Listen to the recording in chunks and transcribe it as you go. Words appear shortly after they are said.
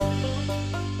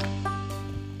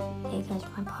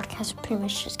podcast is pretty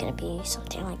much just going to be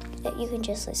something like that you can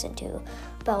just listen to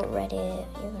about Reddit.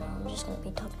 I'm just going to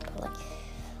be talking about like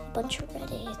a bunch of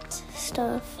Reddit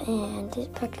stuff, and it's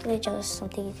practically just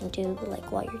something you can do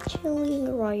like while you're chilling,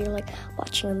 or while you're like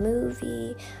watching a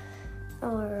movie,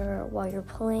 or while you're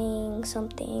playing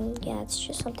something. Yeah, it's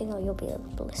just something that you'll be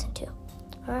able to listen to.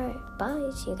 Alright,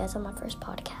 bye. See you guys on my first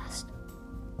podcast.